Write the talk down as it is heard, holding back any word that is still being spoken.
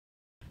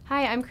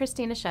Hi, I'm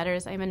Christina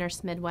Shutters. I'm a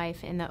nurse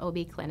midwife in the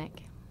OB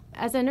clinic.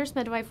 As a nurse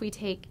midwife, we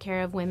take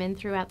care of women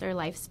throughout their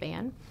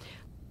lifespan.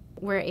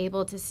 We're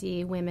able to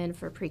see women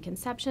for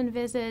preconception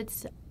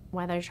visits,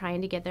 while they're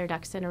trying to get their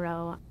ducks in a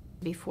row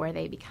before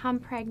they become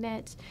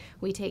pregnant.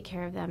 We take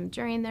care of them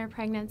during their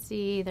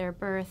pregnancy, their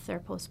birth, their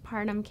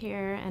postpartum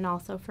care, and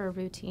also for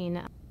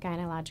routine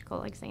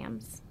gynecological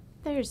exams.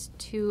 There's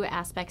two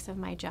aspects of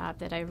my job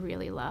that I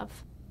really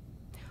love.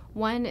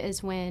 One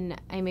is when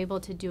I'm able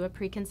to do a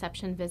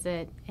preconception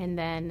visit and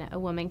then a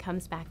woman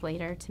comes back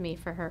later to me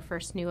for her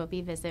first new OB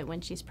visit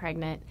when she's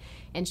pregnant,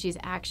 and she's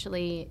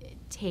actually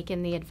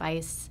taken the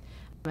advice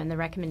and the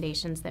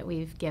recommendations that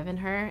we've given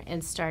her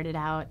and started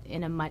out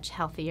in a much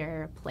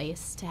healthier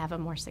place to have a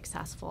more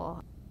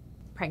successful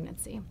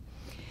pregnancy.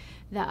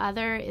 The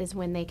other is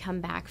when they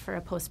come back for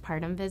a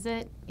postpartum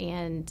visit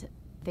and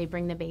they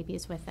bring the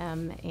babies with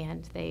them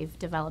and they've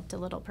developed a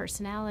little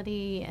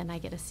personality, and I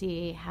get to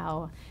see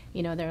how,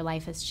 their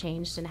life has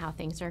changed and how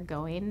things are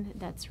going.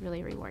 That's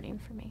really rewarding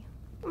for me.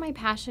 My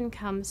passion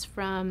comes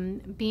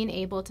from being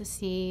able to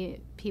see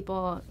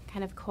people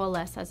kind of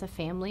coalesce as a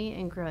family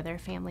and grow their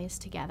families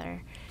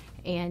together.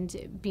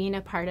 And being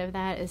a part of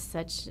that is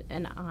such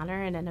an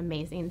honor and an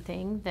amazing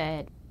thing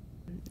that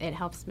it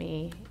helps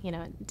me,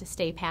 to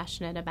stay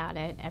passionate about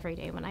it every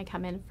day when I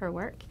come in for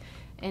work.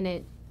 And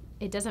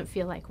it doesn't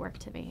feel like work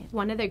to me.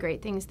 One of the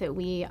great things that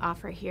we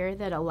offer here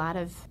that a lot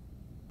of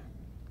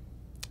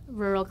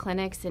rural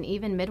clinics and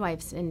even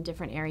midwives in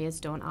different areas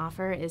don't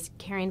offer is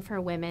caring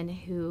for women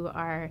who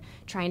are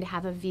trying to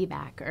have a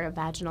VBAC or a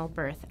vaginal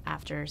birth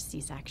after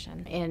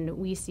C-section. And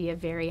we see a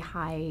very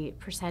high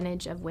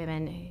percentage of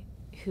women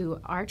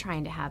who are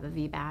trying to have a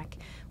VBAC.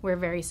 We're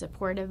very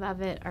supportive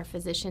of it. Our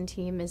physician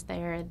team is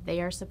there.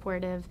 They are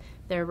supportive.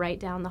 They're right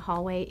down the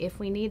hallway if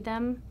we need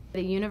them.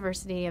 The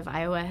University of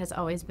Iowa has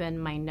always been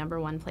my number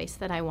one place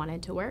that I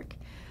wanted to work.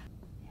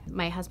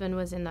 My husband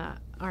was in the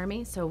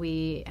Army, so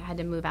we had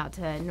to move out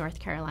to North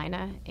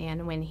Carolina,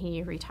 and when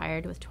he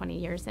retired with 20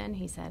 years in,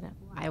 he said,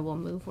 I will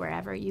move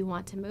wherever you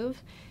want to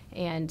move.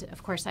 And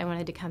of course I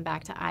wanted to come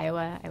back to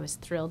Iowa. I was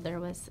thrilled there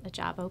was a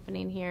job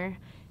opening here,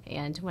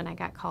 and when I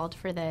got called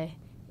for the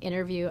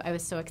interview, I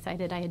was so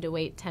excited I had to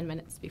wait 10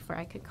 minutes before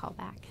I could call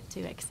back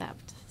to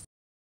accept.